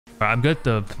Alright, I'm going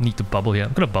to need to bubble here.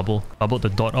 I'm going to bubble the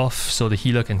dot off so the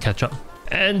healer can catch up.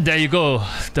 And there you go.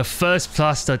 The first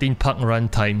plus 13 puck run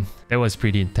time. That was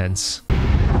pretty intense.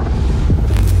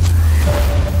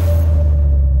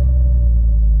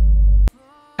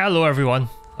 Hello everyone.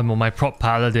 I'm on my Prot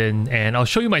Paladin and I'll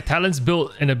show you my talents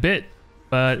build in a bit.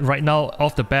 But right now,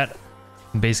 off the bat,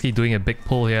 I'm basically doing a big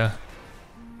pull here.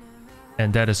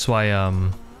 And that is why,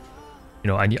 you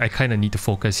know, I kind of need to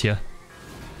focus here.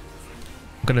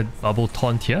 I'm gonna bubble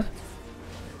taunt here.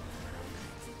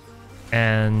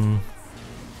 And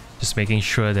just making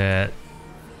sure that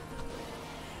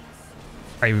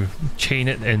I chain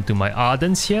it into my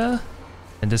Ardents here.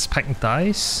 And this pack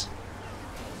dies.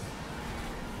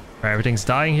 Right, everything's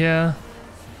dying here.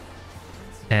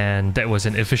 And that was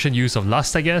an efficient use of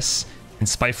lust, I guess. And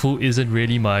Spiteful isn't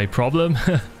really my problem.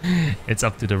 It's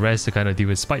up to the rest to kind of deal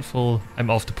with Spiteful.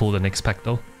 I'm off to pull the next pack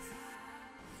though.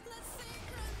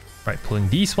 Right, pulling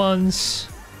these ones.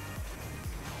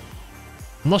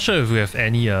 I'm not sure if we have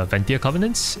any Ventia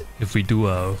Covenants. If we do,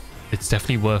 it's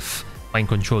definitely worth mind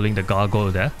controlling the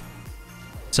Gargoyle there.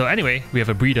 So anyway, we have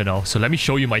a breeder now. So let me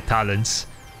show you my talents.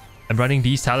 I'm running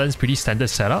these talents, pretty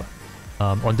standard setup.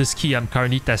 On this key, I'm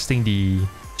currently testing the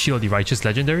Shield of the Righteous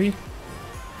Legendary.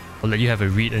 I'll let you have a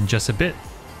read in just a bit.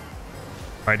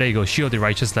 Alright, there you go. Shield of the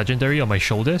Righteous Legendary on my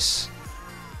shoulders.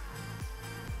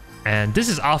 And this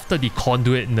is after the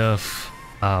Conduit nerf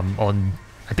on,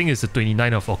 I think it's the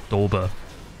 29th of October.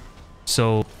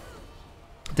 So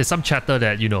there's some chatter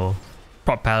that, you know,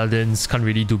 Prot Paladins can't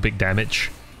really do big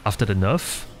damage after the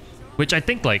nerf. Which I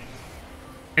think, like,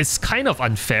 it's kind of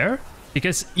unfair.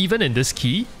 Because even in this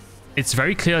key, it's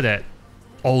very clear that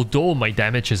although my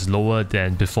damage is lower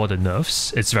than before the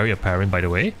nerfs, it's very apparent by the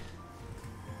way,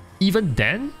 even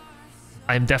then,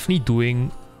 I'm definitely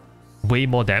doing way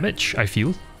more damage, I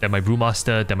feel, than my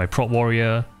Brewmaster, than my Prot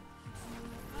Warrior.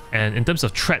 And in terms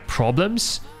of threat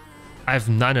problems, I have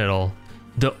none at all.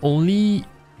 The only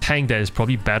tank that is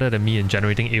probably better than me in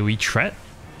generating AoE threat,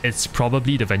 it's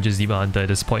probably the Vengeance Demon Hunter at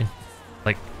this point.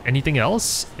 Like, anything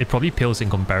else, it probably pales in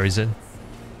comparison.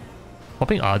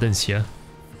 Popping Ardents here.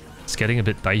 It's getting a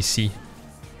bit dicey.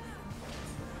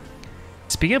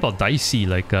 Speaking about dicey,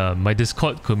 like my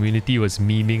Discord community was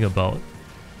memeing about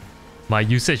my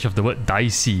usage of the word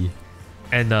dicey.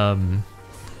 And I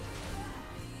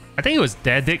think it was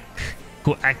Dedic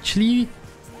who actually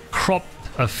cropped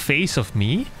a face of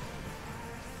me.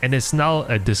 And it's now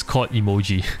a Discord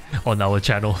emoji on our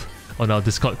channel, on our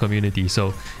Discord community.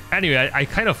 So anyway, I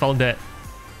kind of found that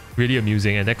really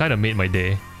amusing and that kind of made my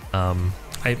day.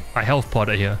 I health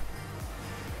potted here.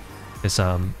 Because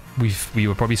we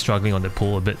were probably struggling on the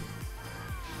pull a bit.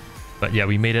 But yeah,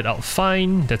 we made it out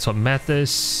fine. That's what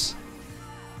matters.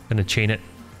 Gonna chain it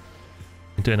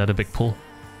into another big pull.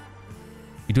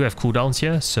 We do have cooldowns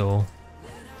here, so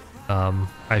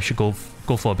I should go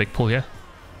for a big pull here.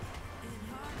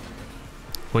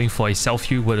 Going for a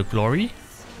self-heal Word of Glory.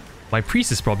 My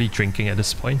priest is probably drinking at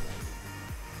this point.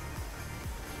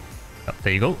 Yep,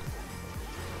 there you go.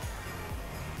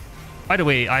 By the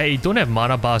way, I don't have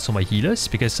mana bars for my healers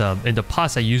because in the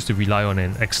past I used to rely on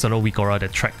an external weak aura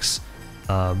that tracks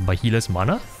my healer's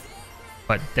mana.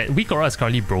 But that weak aura is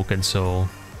currently broken, so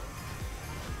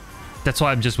that's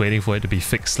why I'm just waiting for it to be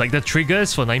fixed. Like the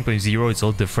triggers for 9.0 is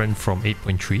all different from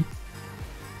 8.3.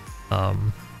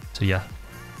 So yeah.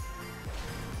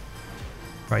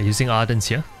 Right, using Ardents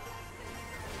here.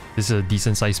 This is a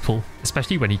decent sized pull.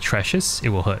 Especially when he trashes, it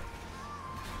will hurt.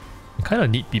 I kind of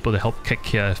need people to help kick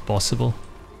here if possible.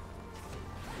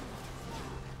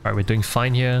 Alright, we're doing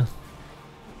fine here.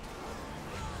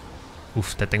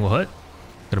 Oof, that thing will hurt.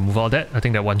 Gotta move all that. I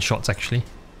think that one shots actually.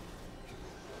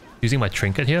 Using my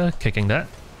trinket here, kicking that.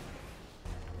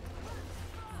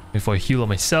 Before I heal on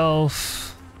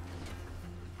myself.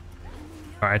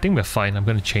 Alright, I think we're fine. I'm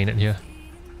gonna chain it here.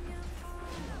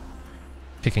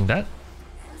 Kicking that.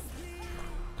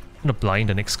 I'm gonna blind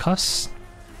the next cast.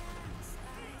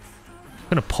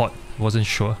 I'm gonna pot, wasn't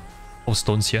sure. Oh,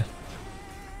 stones here.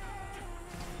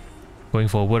 Going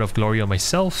for a Word of Glory on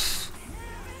myself.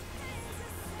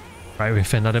 Right,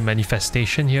 with another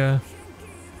manifestation here.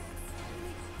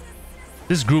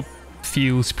 This group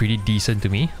feels pretty decent to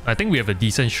me. I think we have a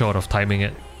decent shot of timing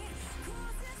it.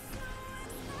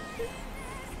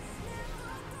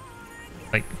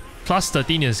 Like, plus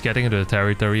 13 is getting into the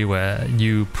territory where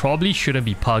you probably shouldn't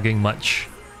be pugging much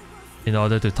in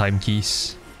order to time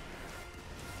keys.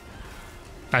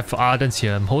 I have Ardents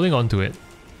here. I'm holding on to it.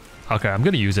 Okay, I'm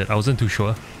gonna use it. I wasn't too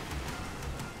sure.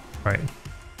 Right.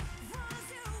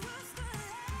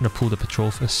 I'm gonna pull the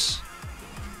Patrol first.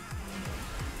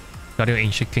 Guardian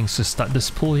Ancient Kings to start this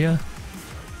pull here.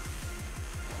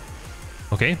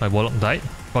 Okay, my Warlock died.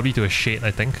 Probably to a Shade,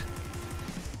 I think.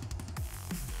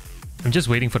 I'm just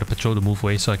waiting for the patrol to move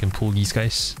away so I can pull these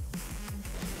guys.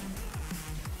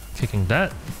 Kicking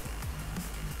that.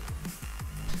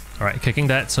 Alright, kicking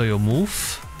that so you'll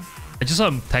move. I just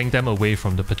want to tank them away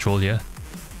from the patrol here.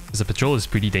 Because the patrol is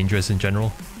pretty dangerous in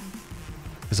general.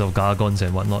 Because of Gargons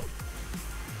and whatnot.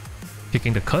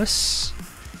 Kicking the Curse.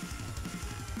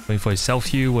 Going for his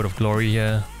self-heal, Word of Glory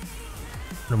here.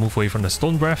 Gonna move away from the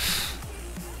Stone Breath.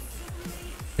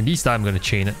 And these time I'm gonna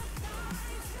chain it.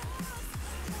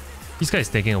 This guy's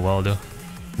taking a while though.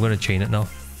 I'm gonna chain it now.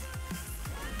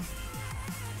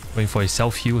 Going for his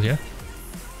self-heal here.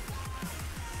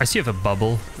 I still have a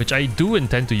bubble, which I do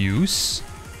intend to use.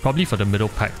 Probably for the middle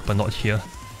pack, but not here.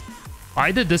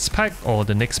 Either this pack or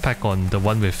the next pack on the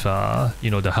one with,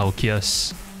 you know, the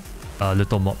Halkias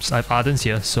little mobs. I have Ardents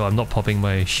here, so I'm not popping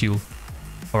my shield.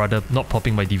 Or rather, not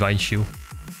popping my Divine Shield.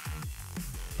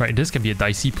 Right, this can be a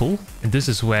dicey pull. And this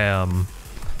is where,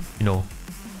 you know,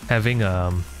 having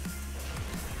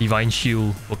Divine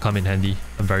Shield will come in handy.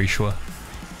 I'm very sure.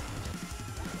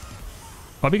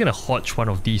 Probably gonna hodge one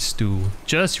of these to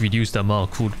just reduce the amount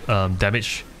of cool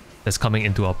damage that's coming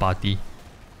into our party.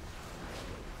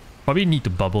 Probably need to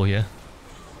bubble here.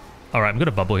 Alright, I'm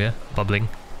gonna bubble here. Bubbling.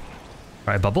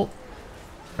 Alright, bubble.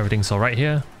 Everything's alright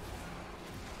here.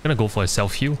 Gonna go for a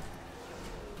self-heal.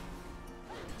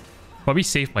 Probably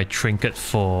save my trinket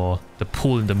for the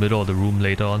pool in the middle of the room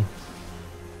later on.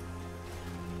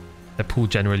 That pool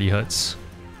generally hurts.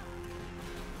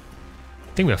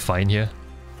 I think we're fine here.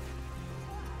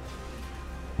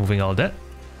 Moving out of that.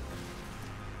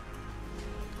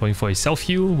 Going for a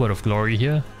self-heal, Word of Glory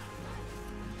here.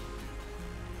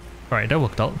 Alright, that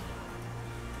worked out.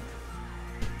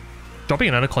 Dropping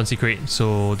another Consecrate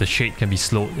so the Shade can be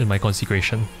slowed in my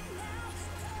Consecration.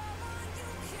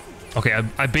 Okay,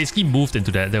 I basically moved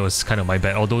into that. That was kind of my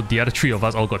bad. Although the other three of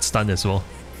us all got stunned as well.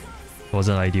 It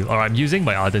wasn't ideal. Alright, I'm using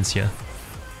my Ardents here.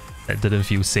 That didn't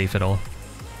feel safe at all.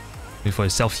 Going for a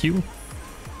self-heal.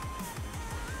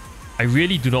 I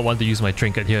really do not want to use my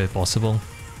Trinket here if possible.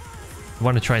 I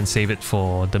want to try and save it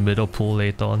for the middle pool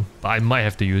later on. But I might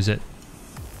have to use it.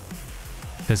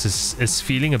 Because it's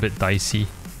feeling a bit dicey.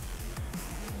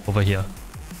 Over here.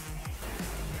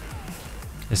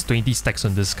 There's 20 stacks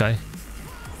on this guy.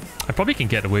 I probably can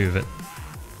get away with it.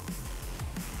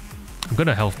 I'm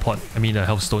gonna health pot. I mean a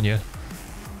health stone here.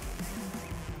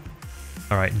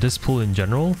 Alright, this pool in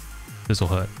general, this will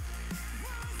hurt.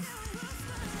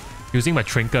 Using my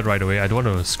trinket right away, I don't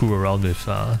want to screw around with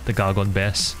the Gargon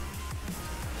Bears.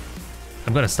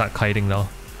 I'm gonna start kiting now.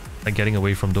 Like getting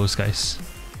away from those guys.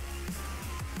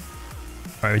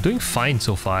 Alright, we're doing fine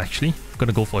so far actually. I'm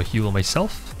gonna go for a heal on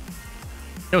myself.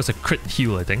 That was a crit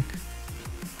heal, I think.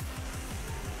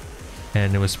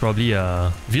 And it was probably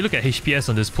if you look at HPS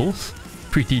on this pool,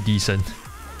 pretty decent.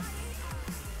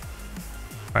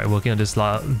 Alright, working on this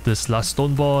last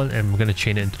stone ball, and we're gonna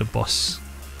chain it into the boss.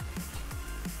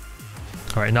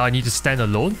 Alright, now I need to stand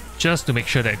alone, just to make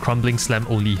sure that Crumbling Slam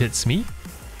only hits me.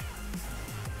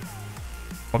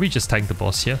 Probably just tank the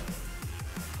boss here.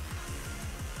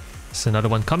 There's another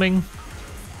one coming.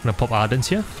 I'm gonna pop Ardents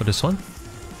here for this one.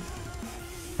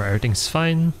 Alright, everything's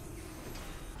fine.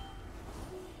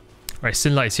 Alright,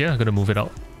 Sin Light's here, I'm gonna move it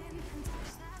out.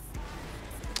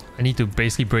 I need to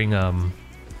basically bring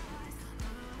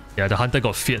yeah, the hunter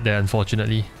got feared there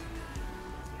unfortunately.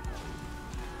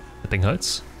 That thing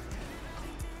hurts.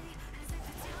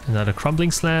 Another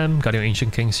Crumbling Slam, Guardian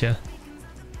Ancient Kings here.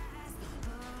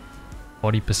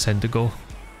 40% to go.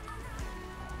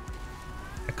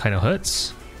 That kinda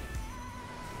hurts.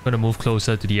 I'm gonna move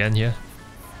closer to the end here.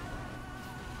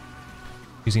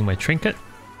 Using my trinket.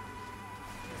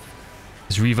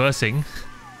 It's reversing.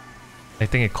 I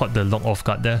think it caught the lock off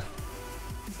guard there.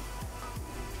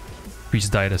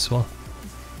 Priest died as well.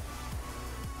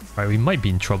 Alright, we might be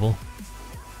in trouble.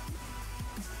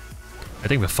 I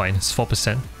think we're fine. It's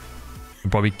 4%. I'll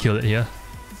probably kill it here.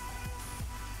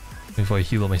 Before I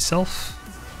heal myself.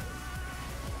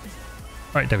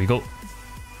 Alright, there we go.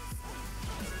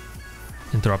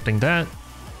 Interrupting that.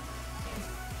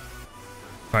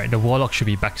 Alright, the Warlock should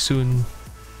be back soon.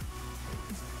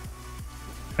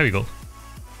 There we go.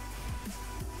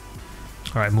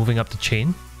 Alright, moving up the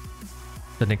chain.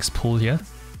 The next pull here.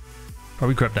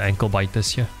 Probably grab the ankle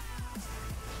biters here.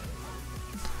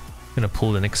 Gonna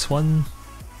pull the next one.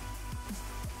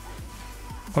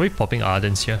 Probably popping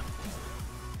Ardents here.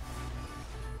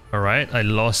 Alright, I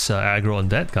lost aggro on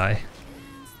that guy.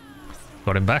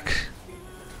 Got him back.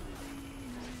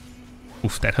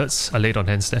 Oof, that hurts. I laid on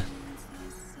hands there.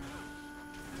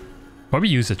 Probably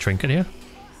use a trinket here.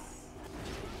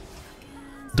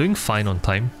 Doing fine on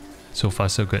time. So far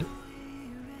so good.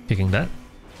 Kicking that.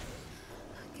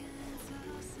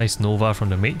 Nice Nova from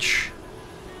the mage.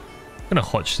 I'm gonna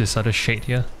hodge this other shade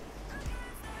here.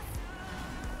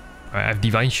 Alright, I have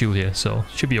Divine Shield here, so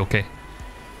should be okay.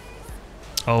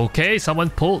 Okay, someone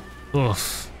pulled.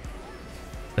 Oof.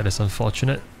 That is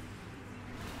unfortunate.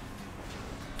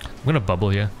 I'm gonna bubble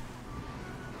here.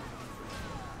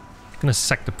 I'm gonna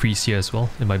sack the priest here as well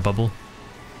in my bubble.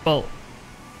 Well,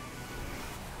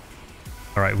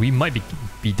 alright, we might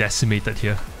be decimated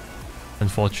here.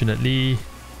 Unfortunately,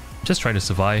 just trying to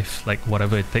survive, like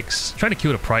whatever it takes. Trying to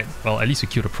kill the pride. Well, at least we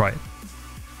kill the pride.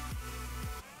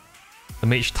 The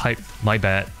mage typed, my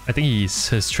bad. I think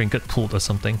his trinket pulled or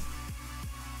something.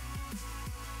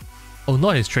 Oh,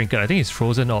 not his trinket. I think it's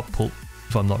frozen or pulled,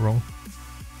 if I'm not wrong.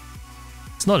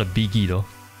 It's not a biggie though.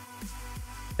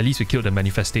 At least we killed the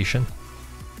manifestation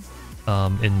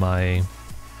in my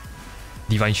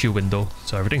Divine Shield window,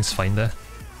 so everything's fine there.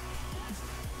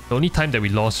 The only time that we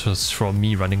lost was from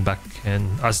me running back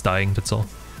and us dying, that's all.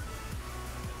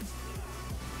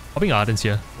 Popping Ardents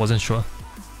here, wasn't sure.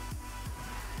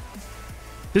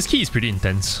 This key is pretty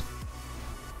intense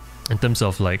in terms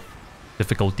of like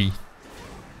difficulty.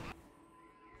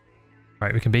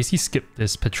 Right, we can basically skip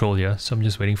this patrol here, so I'm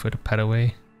just waiting for it to pad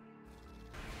away.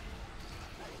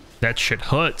 That shit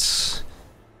hurts!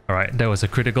 Alright, that was a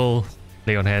critical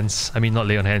lay on hands. I mean, not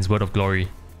lay on hands, word of glory.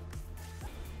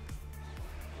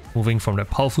 Moving from that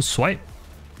powerful swipe.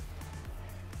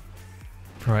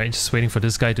 Alright, just waiting for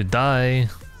this guy to die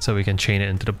so we can chain it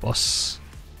into the boss.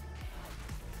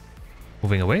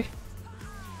 Moving away.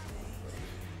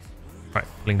 Alright,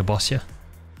 pulling the boss here.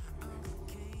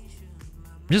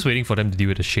 I'm just waiting for them to deal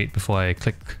with the shade before I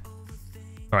click.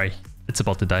 Alright, it's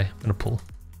about to die. I'm gonna pull.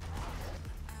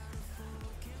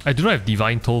 I do not have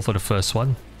Divine Toll for the first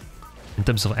one in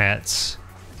terms of ads,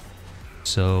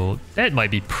 so that might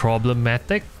be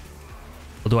problematic.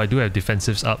 Although I do have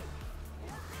defensives up.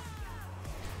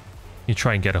 You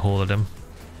try and get a hold of them.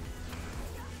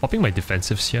 Popping my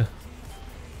defensives here.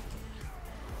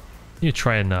 You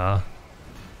try and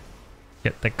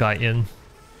get that guy in.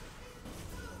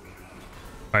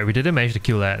 Alright, we didn't manage to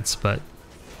kill ads, but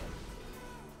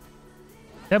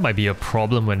that might be a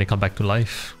problem when they come back to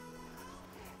life.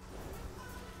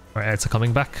 Alright, ads are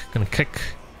coming back. Gonna kick.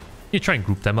 You try and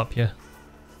group them up here.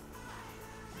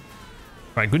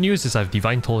 Alright, good news is I have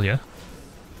Divine Toll here.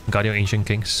 Guardian of Ancient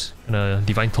Kings. Gonna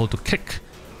Divine Toll to kick.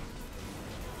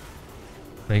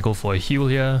 Let me go for a heal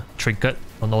here. Trinket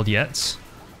on all the ads.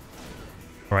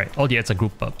 Alright, all the ads are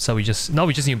grouped up. So now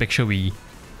we just need to make sure we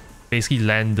basically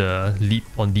land the leap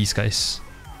on these guys.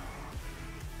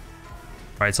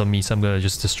 Alright, it's on me, so I'm gonna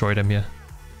just destroy them here.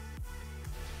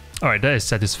 Alright, that is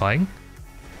satisfying.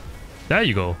 There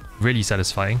you go. Really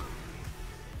satisfying.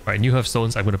 Alright, new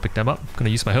Hearthstones. I'm gonna pick them up. Gonna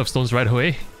use my Hearthstones right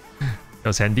away. That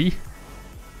was handy.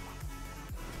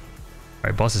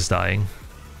 Alright, boss is dying.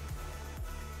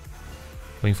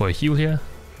 Going for a heal here.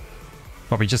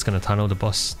 Probably just gonna tunnel the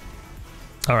boss.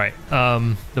 Alright,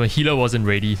 the healer wasn't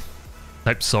ready.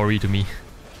 Type sorry to me.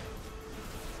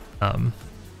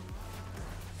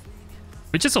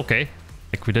 Which is okay.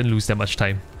 Like, we didn't lose that much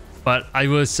time. But I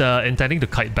was intending to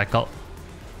kite back out.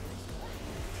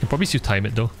 Can probably still time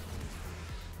it though.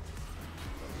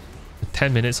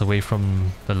 10 minutes away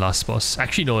from the last boss.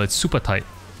 Actually no, it's super tight.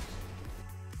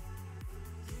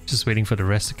 Just waiting for the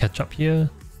rest to catch up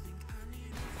here.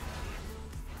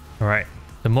 Alright,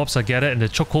 the mobs are gathered in the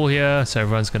chokehold here, so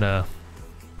everyone's gonna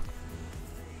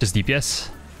just DPS.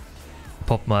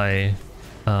 Pop my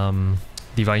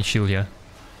Divine Shield here.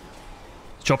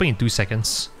 It's dropping in 2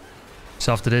 seconds.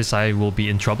 So after this I will be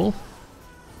in trouble.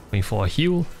 Going for a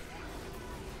heal.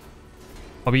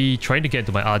 I'll be trying to get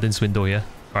into my Ardent's window here.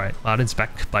 Alright, Ardent's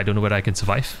back, but I don't know whether I can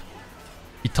survive.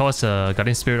 He tossed a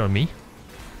Guardian Spirit on me,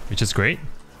 which is great.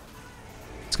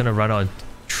 It's gonna run out in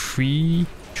 3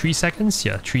 seconds?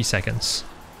 Yeah, 3 seconds.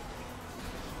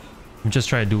 I'm just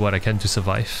trying to do what I can to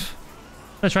survive.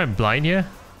 I'm gonna try and blind here.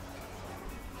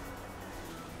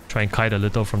 Try and kite a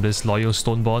little from this Loyal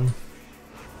Stoneborn.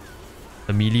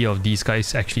 The melee of these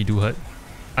guys actually do hurt.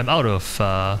 I'm out of...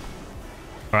 Alright,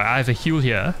 I have a heal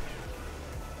here.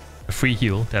 A free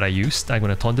heal that I used. I'm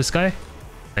gonna taunt this guy.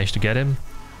 Managed to get him.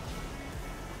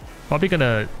 Probably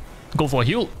gonna go for a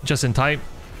heal just in time.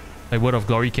 My Word of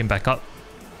Glory came back up.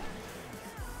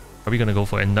 Probably gonna go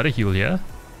for another heal here.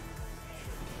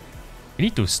 We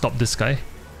need to stop this guy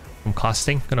from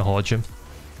casting. Gonna hodge him.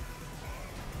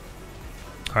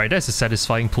 Alright, that's a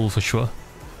satisfying pull for sure.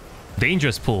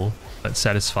 Dangerous pull, but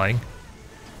satisfying.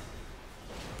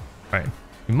 Alright,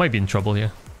 we might be in trouble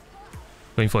here.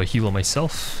 Going for a heal on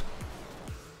myself.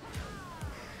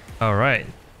 Alright.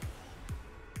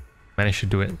 Managed to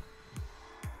do it.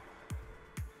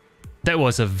 That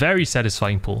was a very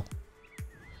satisfying pull.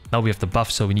 Now we have the buff,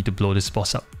 so we need to blow this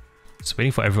boss up. Just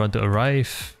waiting for everyone to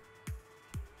arrive.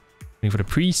 Waiting for the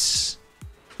priests.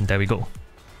 And there we go.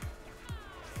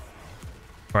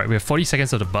 Alright, we have 40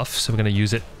 seconds of the buff, so we're gonna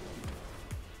use it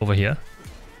over here.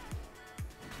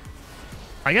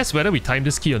 I guess whether we time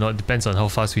this key or not depends on how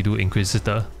fast we do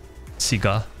Inquisitor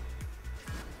Cigar.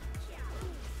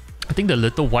 I think the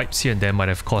little wipes here and there might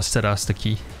have costed us the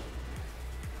key.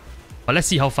 But let's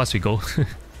see how fast we go. We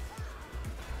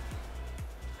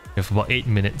have about 8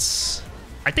 minutes.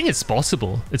 I think it's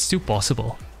possible. It's still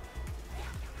possible.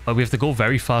 But we have to go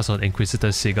very fast on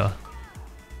Inquisitor Cigar.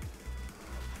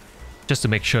 Just to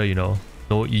make sure, you know,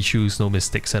 no issues, no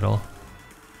mistakes at all.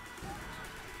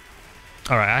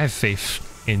 Alright, I have faith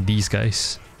in these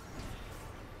guys.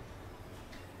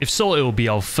 If so, it will be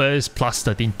our first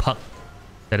 +13 puck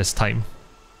that is time.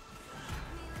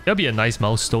 That'll be a nice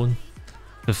milestone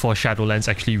before Shadowlands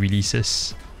actually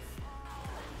releases.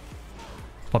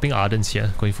 Popping Ardents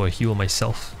here, going for a heal on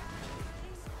myself.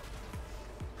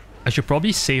 I should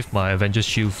probably save my Avenger's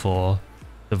Shield for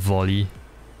the volley.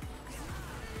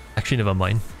 Actually, never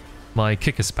mind. My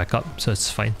kick is back up, so it's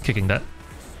fine. Kicking that.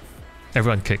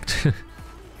 Everyone kicked.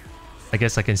 I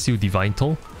guess I can still Divine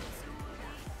Toll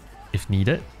if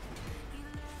needed.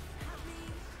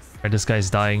 Alright, this guy is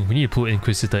dying. We need to pull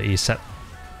Inquisitor ASAP.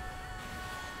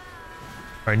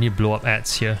 Alright, I need to blow up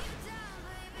ads here.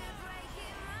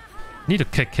 Need to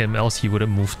kick him, else he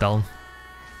wouldn't move down.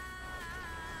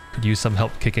 Could use some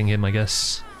help kicking him, I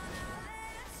guess.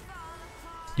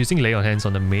 Using Lay on Hands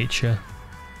on the mage here.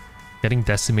 Getting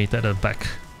decimated at the back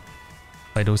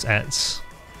by those ads.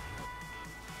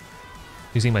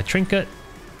 Using my trinket.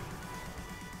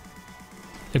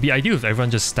 It'd be ideal if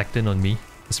everyone just stacked in on me.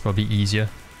 It's probably easier.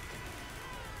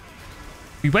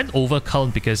 We went over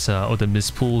count because of the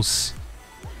mispulls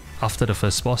after the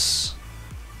first boss.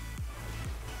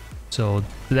 So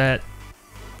that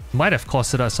might have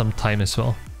costed us some time as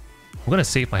well. I'm gonna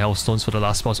save my health stones for the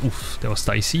last boss. Oof, that was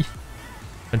dicey.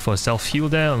 Went for a self-heal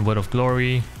there on Word of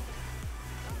Glory.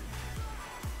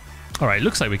 Alright,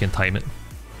 looks like we can time it.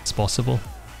 It's possible.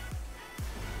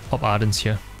 Pop Ardents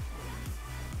here.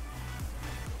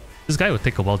 This guy will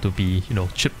take a while to be, you know,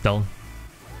 chipped down.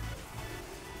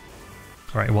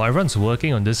 Alright, while everyone's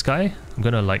working on this guy, I'm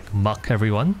gonna like mark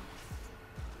everyone.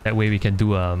 That way we can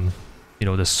do, you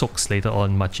know, the soaks later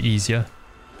on much easier.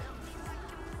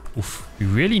 Oof, we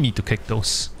really need to kick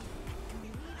those.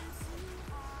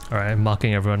 Alright, I'm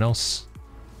marking everyone else.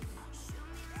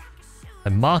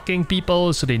 I'm marking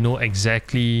people so they know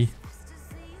exactly,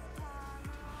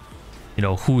 you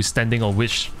know, who is standing on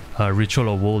which ritual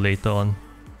or woe later on.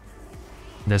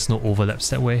 There's no overlaps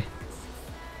that way.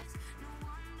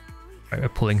 Alright, we're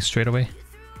pulling straight away.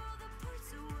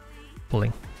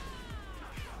 Pulling.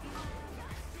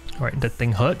 Alright, that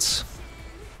thing hurts.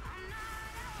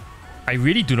 I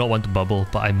really do not want to bubble,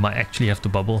 but I might actually have to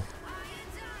bubble.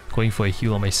 Going for a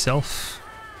heal on myself.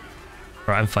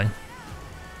 Alright, I'm fine.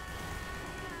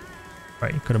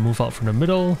 Alright, gonna move out from the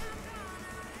middle.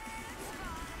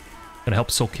 Gonna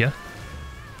help soak here.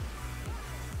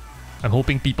 I'm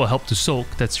hoping people help to soak,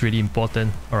 that's really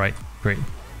important. Alright, great.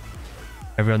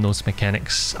 Everyone knows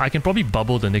mechanics. I can probably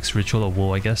bubble the next ritual of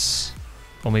woe, I guess.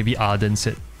 Or maybe Ardence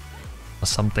it. Or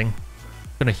something.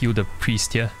 Gonna heal the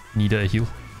priest here. Needed a heal.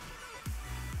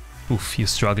 Oof, he's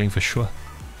struggling for sure.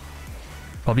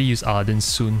 Probably use Ardence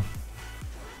soon.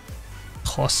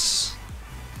 Toss.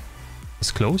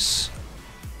 It's close.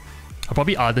 I'll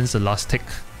probably Ardence the last tick.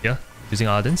 Yeah, using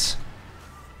Ardence.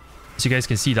 As you guys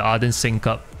can see, the Ardence sync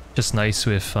up just nice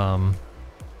with I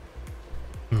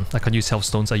can't use health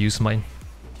stones, I use mine.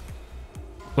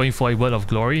 Going for a Word of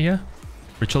Glory here.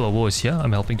 Ritual of Woe is here,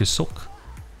 I'm helping to soak.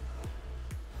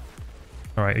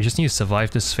 Alright, we just need to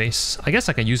survive this phase. I guess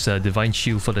I can use a Divine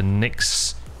Shield for the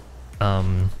next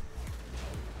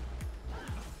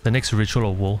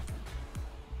Ritual of Woe.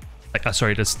 Like,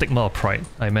 sorry, the Stigma of Pride,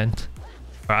 I meant.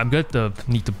 Alright, I'm going to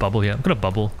need to bubble here. I'm gonna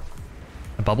bubble.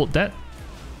 I bubbled that.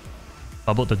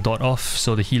 Bubbled the dot off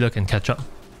so the healer can catch up.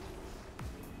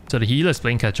 So the healer is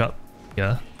playing catch up.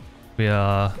 Yeah. We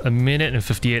are 1 minute and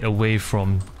 58 away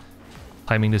from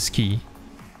timing this key.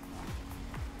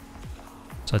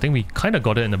 So I think we kind of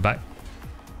got it in the back.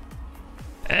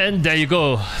 And there you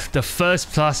go. The first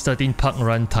 +13 puck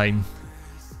run time.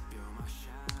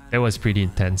 That was pretty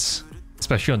intense.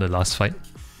 Especially on the last fight.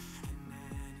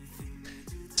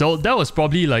 So that was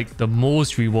probably like the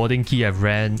most rewarding key I've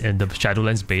ran in the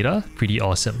Shadowlands Beta. Pretty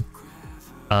awesome.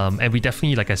 And we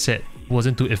definitely, like I said,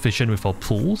 wasn't too efficient with our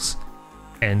pulls.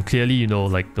 And clearly, you know,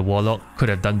 like the Warlock could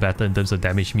have done better in terms of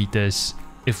damage meters.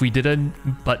 If we didn't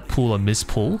butt pull or miss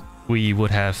pull, we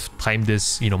would have timed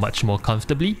this, you know, much more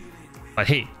comfortably. But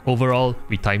hey, overall,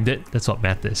 we timed it. That's what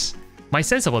matters. My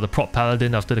sense about the Prot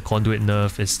Paladin after the Conduit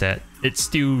nerf is that it's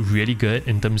still really good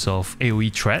in terms of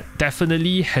AoE threat.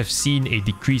 Definitely have seen a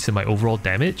decrease in my overall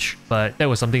damage, but that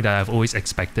was something that I've always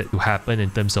expected to happen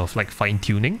in terms of like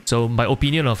fine-tuning. So my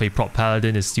opinion of a Prot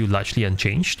Paladin is still largely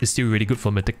unchanged. It's still really good for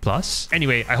Mythic Plus.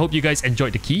 Anyway, I hope you guys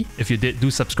enjoyed the key. If you did,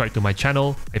 do subscribe to my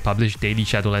channel. I publish daily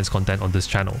Shadowlands content on this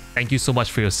channel. Thank you so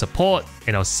much for your support,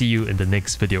 and I'll see you in the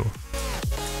next video.